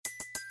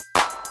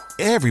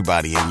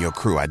Everybody in your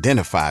crew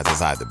identifies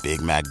as either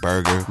Big Mac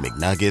Burger,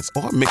 McNuggets,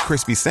 or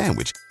McCrispy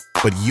Sandwich.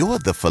 But you're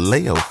the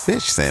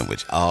Filet-O-Fish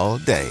Sandwich all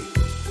day.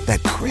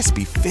 That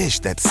crispy fish,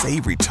 that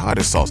savory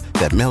tartar sauce,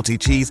 that melty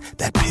cheese,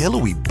 that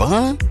pillowy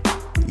bun.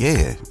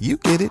 Yeah, you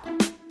get it.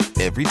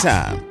 Every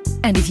time.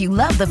 And if you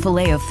love the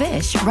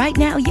Filet-O-Fish, right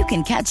now you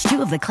can catch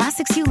 2 of the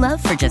classics you love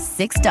for just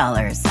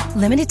 $6.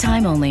 Limited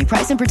time only.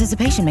 Price and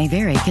participation may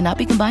vary. Cannot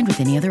be combined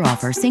with any other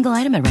offer. Single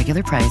item at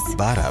regular price.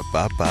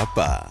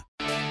 Ba-da-ba-ba-ba.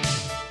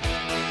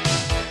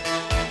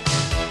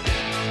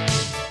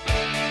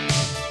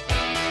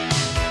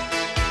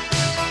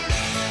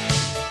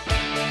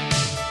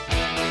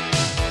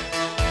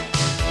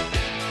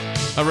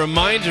 A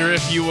reminder,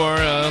 if you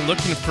are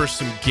looking for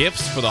some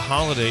gifts for the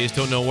holidays,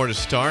 don't know where to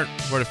start,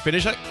 where to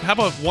finish, how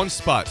about one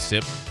spot,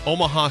 Sip?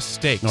 Omaha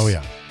Steaks. Oh,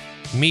 yeah.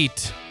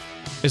 Meat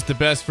is the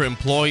best for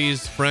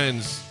employees,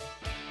 friends,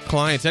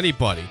 clients,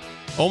 anybody.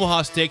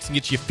 Omaha Steaks can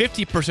get you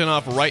 50%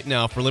 off right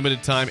now for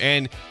limited time,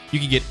 and you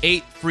can get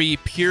 8 free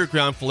pure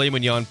ground filet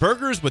mignon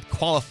burgers with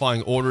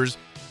qualifying orders.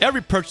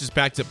 Every purchase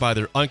backed up by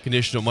their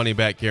unconditional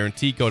money-back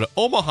guarantee. Go to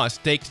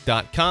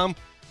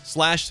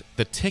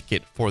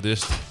omahasteaks.com/theticket for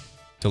this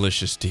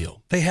delicious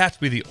deal. They have to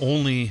be the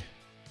only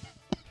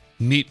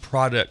meat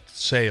product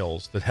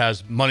sales that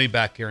has money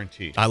back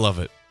guarantee. I love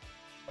it.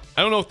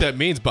 I don't know what that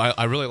means, but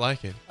I really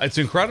like it. It's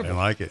incredible. I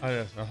like it.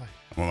 I'm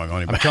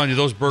I'm telling you,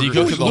 those burgers. Do you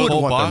go through the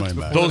whole box?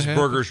 Those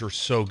burgers are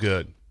so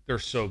good. They're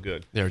so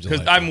good. They're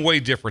because I'm way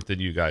different than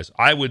you guys.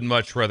 I would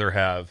much rather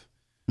have.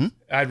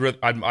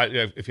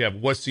 If you have,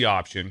 what's the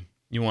option?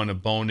 You want a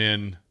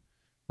bone-in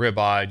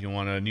ribeye? You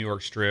want a New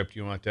York strip?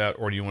 You want that,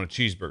 or do you want a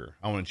cheeseburger?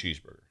 I want a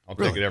cheeseburger. I'll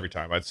take it every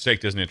time.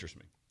 Steak doesn't interest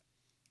me.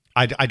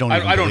 I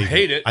don't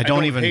hate it. I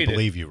don't even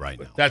believe you right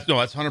now. That's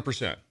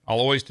 100%. I'll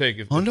always take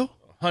it.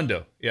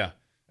 Hundo, yeah.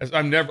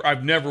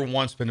 I've never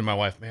once been to my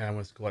wife, man, I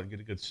want to go out and get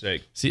a good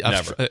steak. See,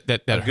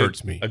 that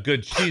hurts me. A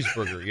good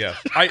cheeseburger, yes.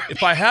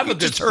 If I have a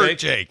good steak, hurt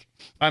Jake.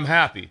 I'm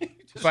happy.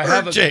 If I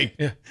have Jake,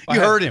 you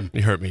hurt him.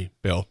 You hurt me,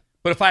 Bill.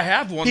 But if I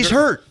have one, he's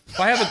hurt. If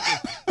I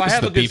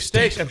have a good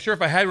steak, I'm sure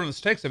if I had one of the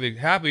steaks, I'd be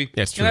happy.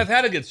 That's true. And I've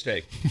had a good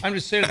steak. I'm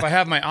just saying, if I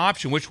have my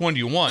option, which one do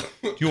you want?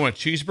 Do you want a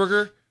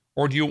cheeseburger,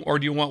 or do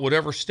you want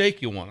whatever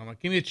steak you want? I'm like,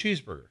 give me a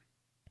cheeseburger.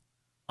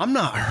 I'm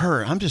not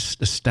hurt. I'm just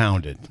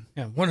astounded.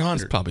 Yeah, 100.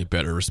 That's probably a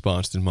better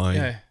response than mine.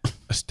 Yeah.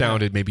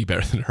 Astounded, maybe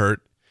better than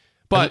hurt.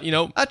 But,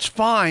 that's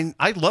fine.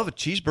 I love a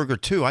cheeseburger,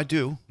 too. I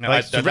do. No,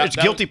 it's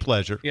guilty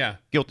pleasure. Yeah.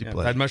 Guilty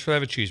pleasure. I'd much rather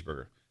have a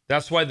cheeseburger.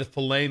 That's why the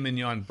filet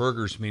mignon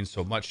burgers mean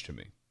so much to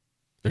me.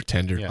 They're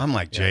tender. Yeah. I'm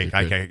like, Jake,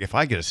 if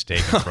I get a steak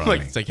in front of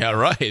me. It's like, all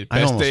right. I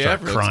Best almost day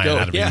start ever. crying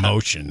out of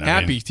emotion.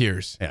 Happy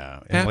tears. Yeah.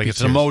 Happy it's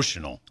tears.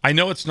 emotional. I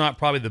know it's not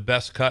probably the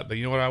best cut, but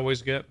you know what I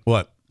always get?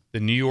 What? The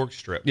New York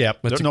strip. Yeah,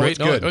 it's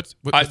good. It's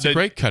a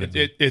great cut.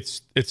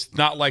 It's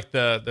not like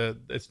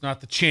it's not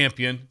the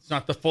champion. It's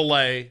not the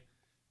filet.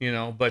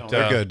 But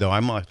they're good though.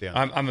 I'm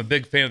a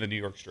big fan of the New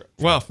York strip.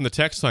 Well, from the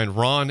text line,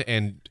 Ron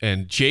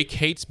and Jake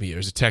hates me.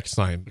 There's a text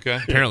line. Okay.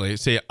 Apparently,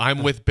 say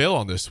I'm with Bill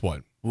on this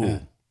one. Ooh.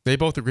 They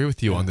both agree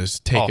with you on this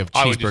take of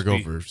cheeseburger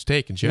over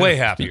steak and way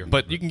happier.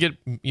 But you can get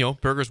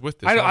burgers with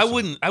this. I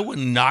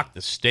wouldn't knock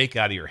the steak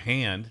out of your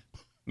hand.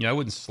 I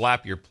wouldn't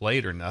slap your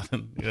plate or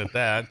nothing at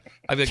that.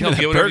 I'd be like, no,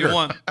 get whatever you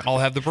want. I'll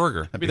have the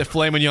burger. That'd be the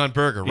filet mignon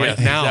burger now.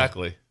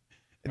 Exactly.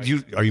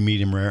 Are you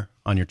medium rare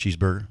on your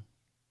cheeseburger?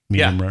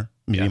 Medium rare?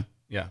 Medium?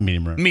 Yeah.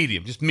 Medium rare.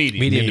 Medium. Just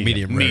medium.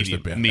 Medium rare is the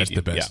best. That's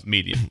the best. Yeah,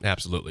 medium.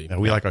 Absolutely. Yeah,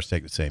 we like our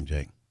steak the same,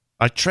 Jake.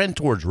 I trend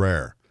towards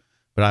rare,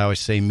 but I always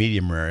say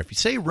medium rare. If you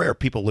say rare,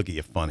 people look at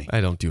you funny. I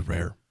don't do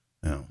rare.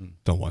 No.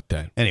 Don't want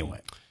that. Anyway.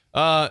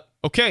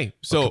 Okay,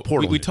 so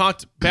we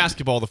talked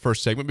basketball the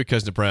first segment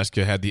because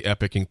Nebraska had the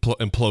epic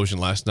implosion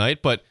last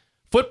night. But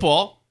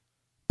football,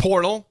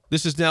 portal,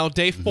 this is now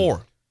day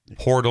 4.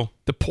 Portal.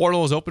 The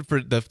portal is open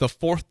for the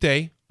fourth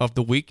day of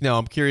the week. Now,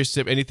 I'm curious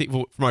if anything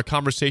from our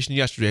conversation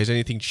yesterday, has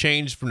anything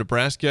changed from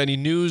Nebraska? Any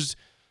news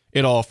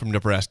at all from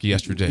Nebraska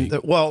yesterday?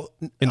 Well,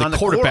 in the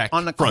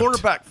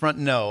quarterback front,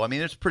 no. I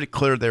mean, it's pretty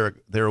clear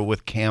they were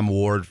with Cam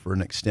Ward for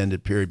an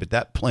extended period, but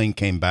that plane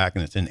came back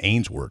and it's in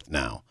Ainsworth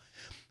now.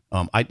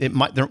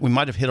 We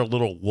might have hit a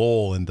little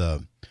lull in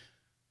the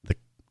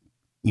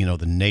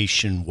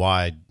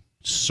nationwide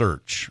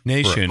search.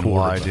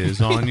 Nationwide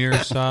is on your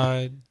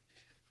side.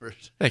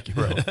 Thank you,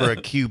 bro. For a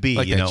QB,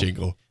 like that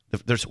jingle.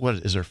 There's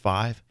is there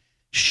 5?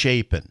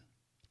 Shapen,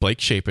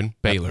 Blake Shapen,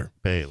 Baylor.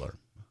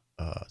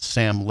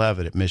 Sam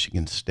Levitt at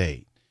Michigan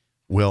State,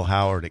 Will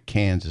Howard at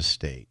Kansas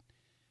State,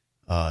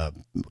 Kyle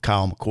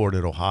McCord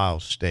at Ohio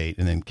State,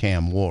 and then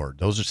Cam Ward.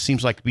 Those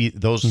seems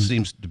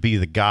to be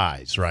the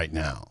guys right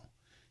now.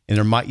 And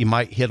you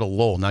might hit a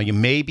lull. Now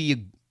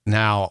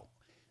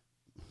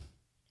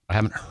I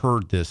haven't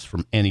heard this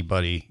from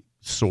anybody,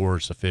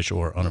 source, official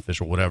or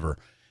unofficial, whatever.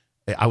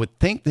 I would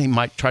think they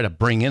might try to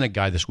bring in a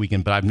guy this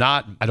weekend, but I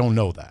don't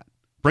know that.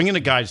 Bring in a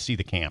guy to see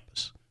the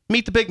campus.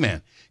 Meet the big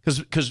man.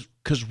 Because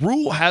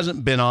Rule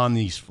hasn't been on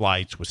these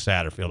flights with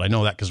Satterfield. I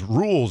know that because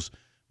Rule's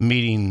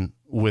meeting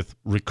with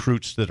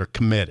recruits that are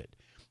committed.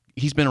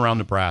 He's been around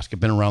Nebraska,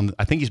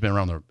 I think he's been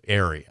around the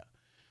area.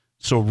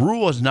 So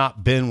Rule has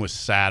not been with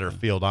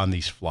Satterfield on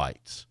these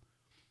flights.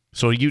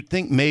 So you'd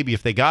think maybe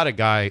if they got a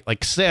guy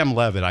like Sam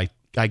Levitt,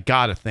 I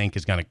got to think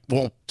is going to –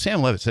 well,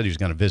 Sam Levitt said he was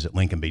going to visit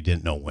Lincoln, but he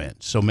didn't know when.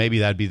 So maybe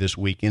that'd be this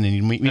weekend, and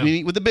you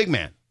meet with the big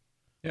man.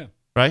 Yeah.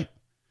 Right?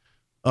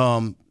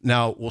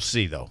 Now, we'll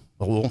see, though.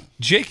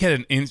 Jake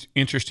had an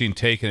interesting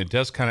take, and it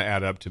does kind of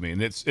add up to me.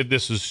 And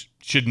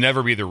should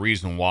never be the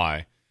reason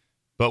why.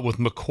 But with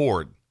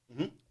McCord,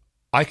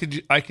 I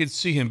could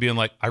see him being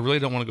like, I really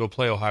don't want to go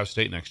play Ohio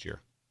State next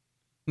year.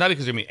 Not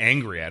because I'm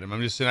angry at him.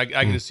 I'm just saying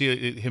I could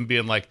see him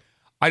being like,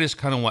 I just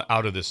kind of want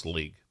out of this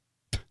league.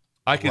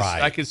 I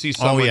could see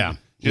someone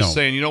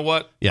saying, you know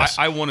what? Yes.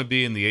 I want to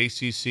be in the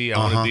ACC. I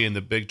want to be in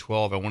the Big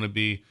 12. I want to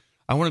be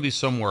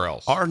somewhere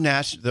else.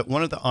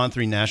 One of the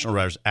On3 national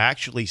writers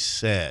actually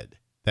said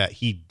that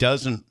he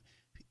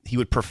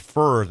would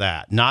prefer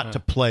that, not to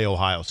play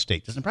Ohio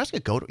State. Does Nebraska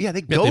go to? Yeah,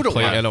 they go to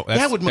Ohio.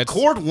 Would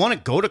McCord want to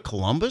go to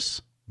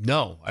Columbus?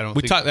 No, I don't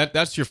think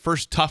that's your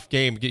first tough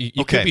game.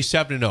 You could be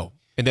 7-0,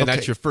 and then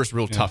that's your first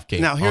real tough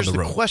game. Now, here's on the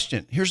the road.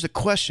 question. Here's the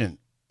question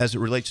as it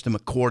relates to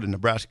McCord and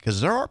Nebraska, because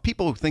there are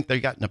people who think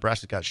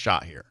Nebraska got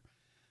shot here.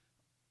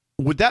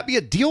 Would that be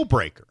a deal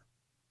breaker?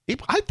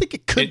 I think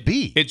it could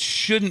be. It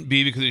shouldn't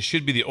be, because it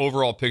should be the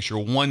overall picture.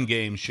 One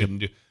game shouldn't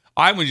do.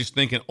 I was just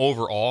thinking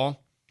overall,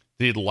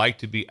 they'd like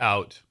to be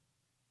out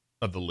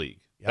of the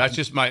league. Yeah. That's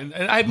just and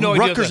I have no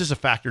idea. Rutgers is a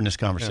factor in this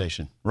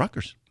conversation. Yeah.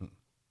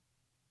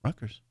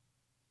 Rutgers.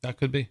 That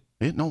could be.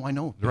 No, I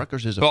know.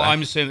 Rutgers is a factor.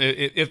 I'm just saying,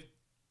 if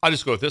I'll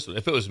just go with this one.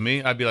 If it was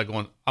me, I'd be like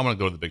going, I want to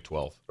go to the Big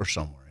 12 or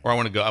somewhere, or I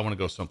want to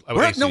go some.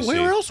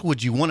 Where else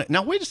would you want it?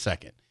 Now, wait a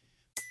second.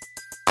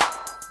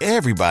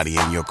 Everybody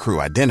in your crew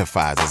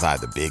identifies as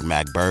either Big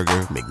Mac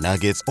Burger,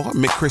 McNuggets, or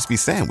McCrispy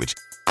Sandwich.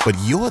 But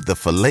you're the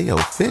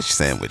Filet-O-Fish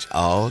Sandwich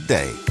all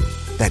day.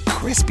 That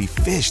crispy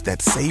fish,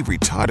 that savory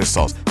tartar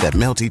sauce, that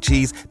melty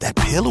cheese, that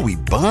pillowy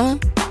bun.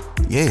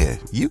 Yeah,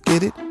 you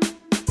get it.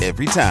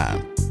 Every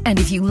time. And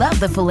if you love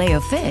the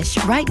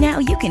Filet-O-Fish, right now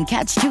you can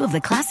catch two of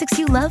the classics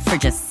you love for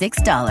just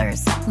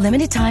 $6.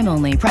 Limited time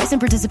only. Price and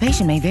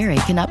participation may vary.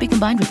 Cannot be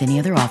combined with any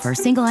other offer.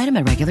 Single item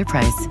at regular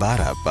price.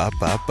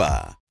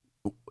 Ba-da-ba-ba-ba.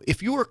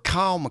 If you were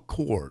Kyle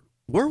McCord,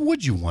 where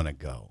would you want to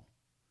go?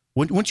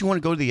 Wouldn't you want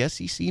to go to the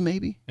SEC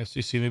maybe?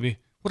 SEC maybe.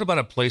 What about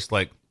a place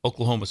like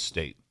Oklahoma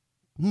State?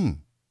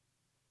 Interesting.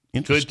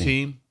 Good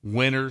team,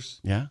 winners.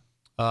 Yeah.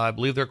 I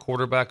believe their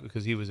quarterback,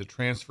 because he was a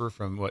transfer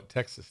from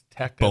Texas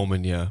Tech.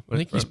 Bowman, yeah. I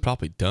think he's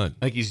probably done.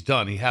 I think he's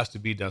done. He has to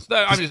be done. So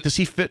does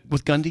he fit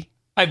with Gundy?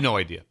 I have no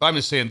idea. But I'm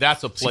just saying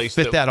that's a place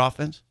that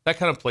offense. That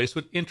kind of place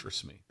would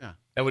interest me. Yeah.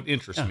 That would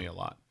interest me a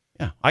lot.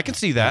 Yeah, I can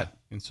see that.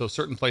 And so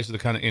certain places that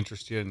kind of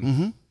interest you.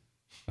 And,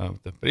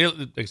 but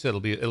like I said,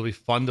 it'll be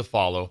fun to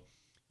follow.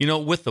 You know,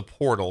 with the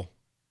portal,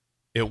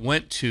 it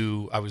went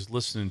to. I was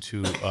listening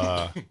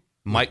to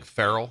Mike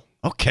Farrell.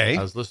 Okay.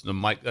 I was listening to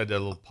Mike. I did a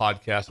little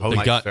podcast with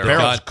Mike Farrell.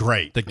 Farrell's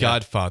great. The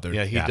Godfather.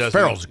 Yeah, he does.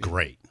 Farrell's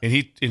great. And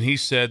he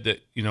said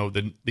that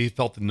he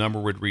felt the number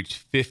would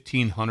reach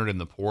 1,500 in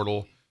the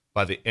portal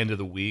by the end of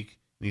the week,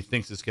 and he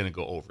thinks it's going to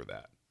go over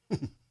that.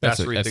 That's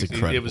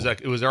incredible.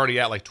 It was already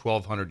at like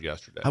 1,200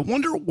 yesterday. I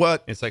wonder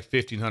what it's like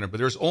 1,500, but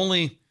there's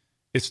only.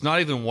 It's not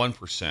even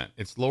 1%.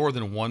 It's lower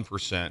than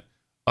 1%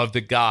 of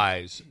the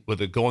guys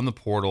that go in the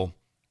portal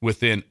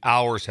within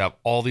hours have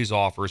all these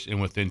offers,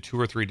 and within 2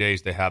 or 3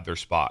 days they have their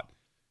spot.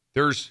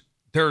 There's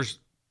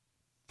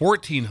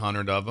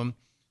 1,400 of them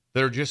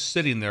that are just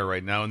sitting there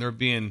right now, and they're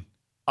being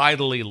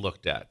idly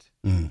looked at.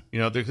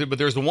 But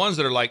there's the ones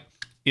that are like,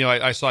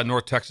 I saw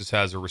North Texas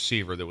has a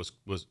receiver that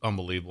was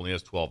unbelievable, and he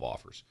has 12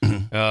 offers.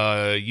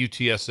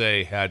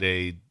 UTSA had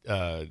a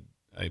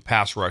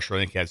pass rusher. I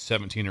think he had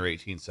 17 or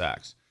 18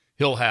 sacks.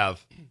 He'll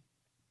have,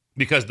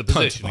 because the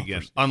position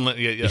again,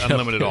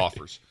 unlimited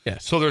offers.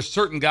 Yes. So there's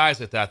certain guys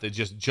that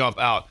just jump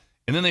out,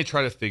 and then they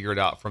try to figure it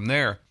out from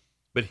there.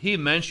 But he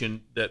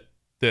mentioned that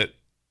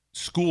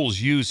schools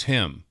use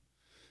him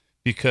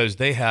because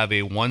they have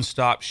a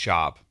one-stop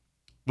shop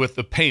with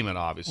the payment,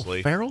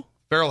 obviously. Farrell?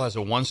 Farrell has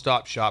a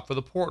one-stop shop for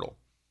the portal.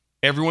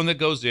 Everyone that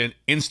goes in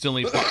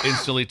instantly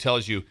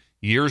tells you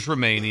years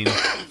remaining,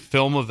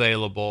 film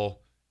available,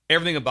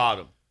 everything about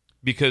him.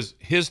 Because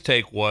his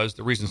take was,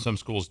 the reason some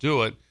schools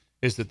do it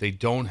is that they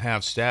don't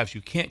have staffs. You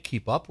can't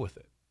keep up with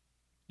it.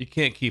 You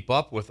can't keep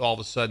up with all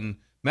of a sudden.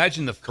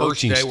 Imagine the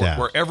first day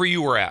wherever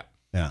you were at.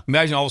 Yeah.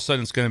 Imagine all of a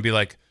sudden it's going to be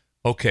like,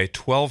 okay,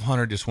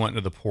 1,200 just went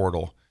into the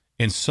portal,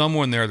 and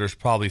somewhere in there's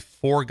probably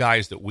 4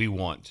 guys that we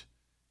want.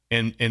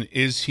 And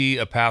is he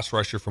a pass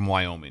rusher from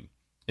Wyoming?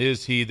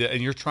 Is he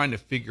and you're trying to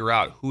figure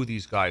out who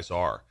these guys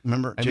are.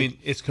 Remember, I mean,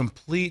 it's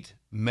complete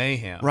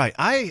mayhem. Right.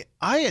 I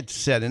had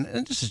said, and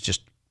this is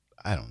just,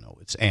 I don't know,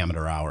 it's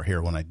amateur hour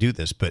here when I do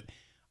this, but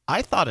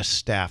I thought a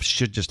staff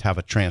should just have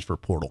a transfer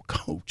portal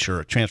coach or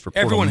a transfer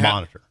portal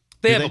monitor.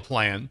 They have a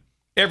plan.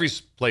 Every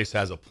place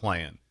has a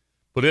plan,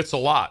 but it's a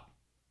lot.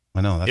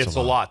 I know, it's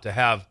a lot to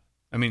have.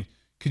 I mean,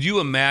 could you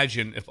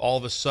imagine if all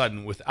of a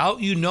sudden, without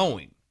you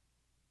knowing,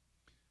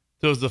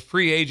 there was the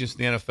free agents in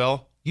the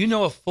NFL, you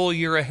know a full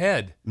year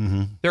ahead.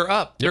 Mm-hmm. They're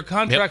up. Their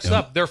contract's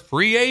up. They're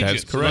free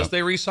agents unless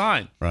they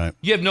resign. Right.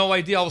 You have no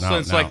idea. All of a sudden,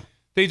 it's like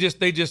they just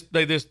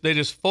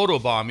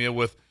photobomb you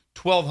with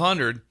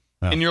 1,200,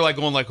 and you're like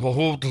going like,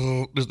 oh,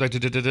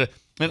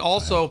 and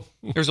also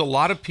there's a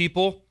lot of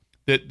people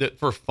that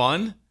for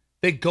fun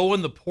they go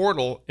in the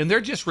portal and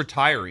they're just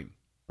retiring.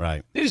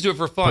 Right. They just do it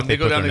for fun. They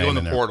go down, they go in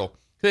the portal.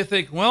 They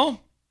think,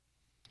 well,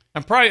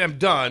 I'm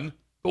done.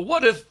 But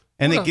what if?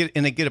 And they get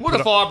it. What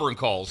if Auburn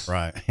calls?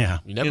 Right. Yeah.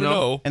 You never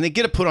know. And they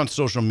get it put on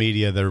social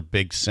media. Their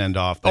big send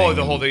off. Oh,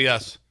 the whole thing.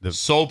 Yes.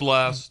 So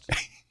blessed.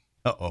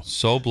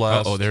 So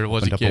blessed. Oh, there it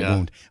was again.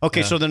 Wound.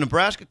 Okay, so the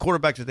Nebraska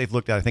quarterbacks that they've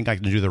looked at, I think I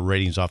can do their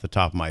ratings off the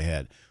top of my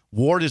head.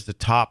 Ward is the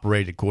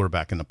top-rated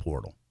quarterback in the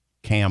portal.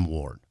 Cam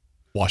Ward.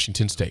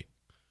 Washington State.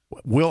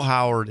 Will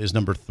Howard is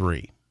number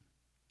 3.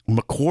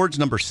 McCord's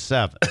number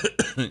 7.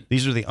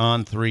 These are the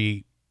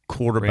on-3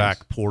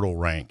 quarterback portal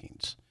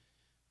rankings.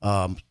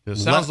 It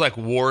sounds like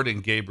Ward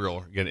and Gabriel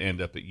are going to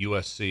end up at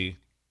USC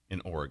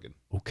in Oregon.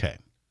 Okay.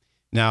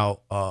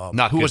 Now,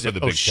 not who good was for it?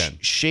 the Big Ten.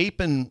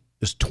 Shapen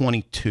is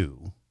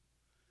 22,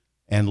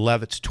 and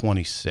Levitt's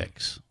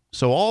 26.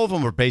 So all of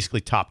them are basically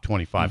top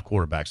 25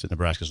 quarterbacks that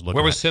Nebraska's looking at.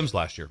 Where was Sims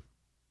last year?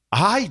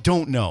 I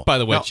don't know. By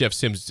the way, Jeff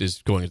Sims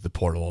is going to the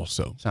portal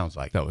also. Sounds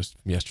like that was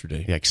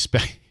yesterday. Yeah,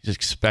 he's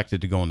expected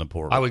to go in the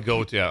portal. I would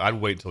go to.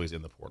 I'd wait until he's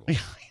in the portal. I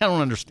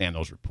don't understand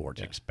those reports.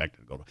 Yeah.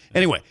 Expected to go.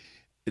 Anyway,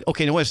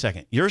 okay. Now wait a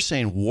second. You're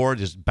saying Ward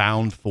is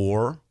bound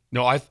for?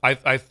 No, I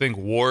think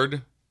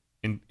Ward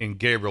and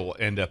Gabriel will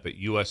end up at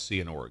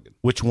USC in Oregon.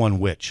 Which one?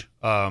 Which?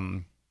 If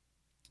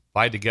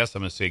I had to guess,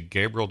 I'm going to say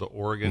Gabriel to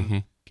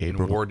Oregon,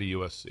 and Ward to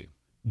USC.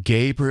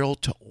 Gabriel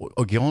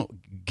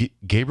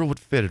would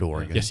fit at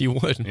Oregon. Yes, he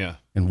would. Yeah,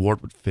 and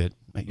Ward would fit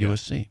at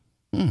USC.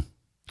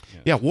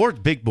 Yeah, Ward's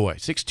big boy,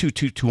 6'2",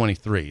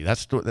 223.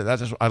 That's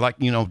I like.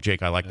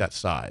 Jake, I like that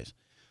size.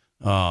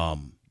 But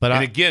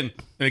again,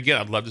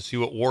 I'd love to see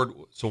what Ward.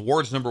 So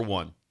Ward's number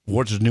 1.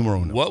 Ward's numero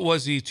uno. What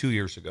was he 2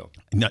 years ago?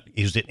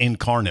 He was an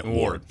incarnate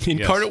Ward.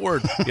 Incarnate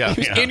Word. Yeah,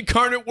 he was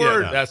incarnate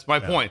Word. Yeah, that's my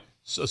point.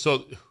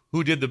 So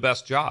who did the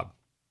best job?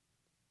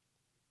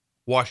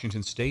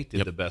 Washington State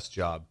did the best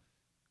job.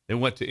 They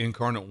went to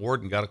incarnate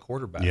Ward and got a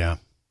quarterback. Yeah,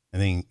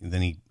 and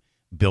then he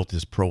built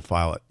his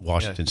profile at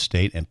Washington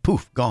State, and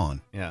poof,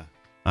 gone. Yeah,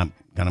 I'm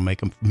gonna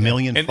make him $1.5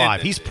 million.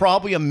 He's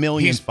probably $1.5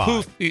 million.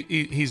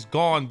 He's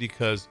gone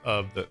because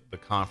of the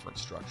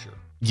conference structure.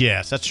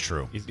 Yes, that's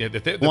true. If the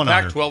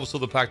Pac-12 was still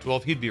the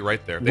Pac-12, he'd be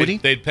right there.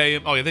 They'd pay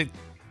him. Oh yeah,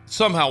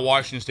 somehow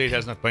Washington State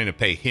has enough money to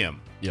pay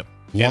him. Yep.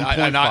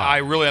 And I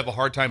really have a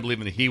hard time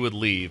believing that he would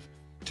leave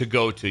to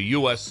go to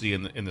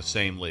USC in the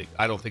same league.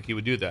 I don't think he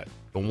would do that.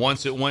 But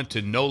once it went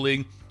to no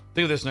league,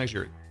 think of this next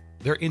year.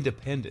 They're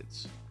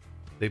independents.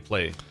 They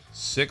play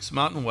 6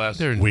 Mountain West.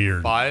 They're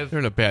weird. 5. They're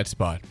in a bad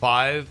spot.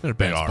 5. They're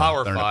bad.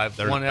 Power they're 5.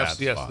 They're 1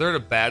 FCS. They're in a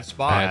bad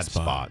spot. Bad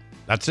spot.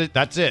 That's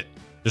it.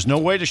 There's no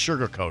way to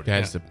sugarcoat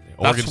it.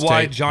 That's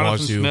why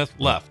Jonathan Smith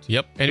left.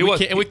 Yep. And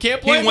we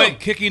can't blame him. He went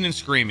kicking and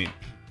screaming.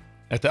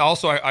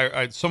 Also,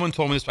 someone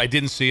told me this, but I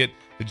didn't see it.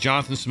 That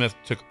Jonathan Smith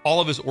took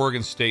all of his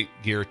Oregon State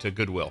gear to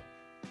Goodwill.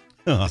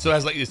 So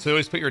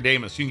always put your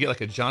name in, so you can get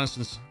like a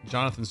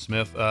Jonathan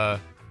Smith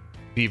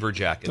beaver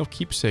jacket. No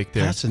keepsake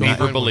there. That's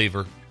Beaver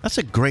believer. That's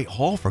a great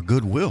haul for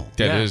Goodwill.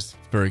 That is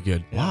very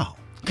good. Wow,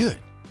 good.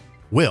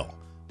 Will,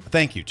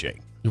 thank you, Jake.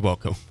 You're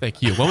welcome.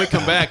 Thank you. When we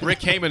come back,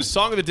 Rick Heyman's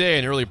Song of the Day,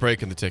 an early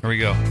break in the ticket. Here we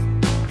go.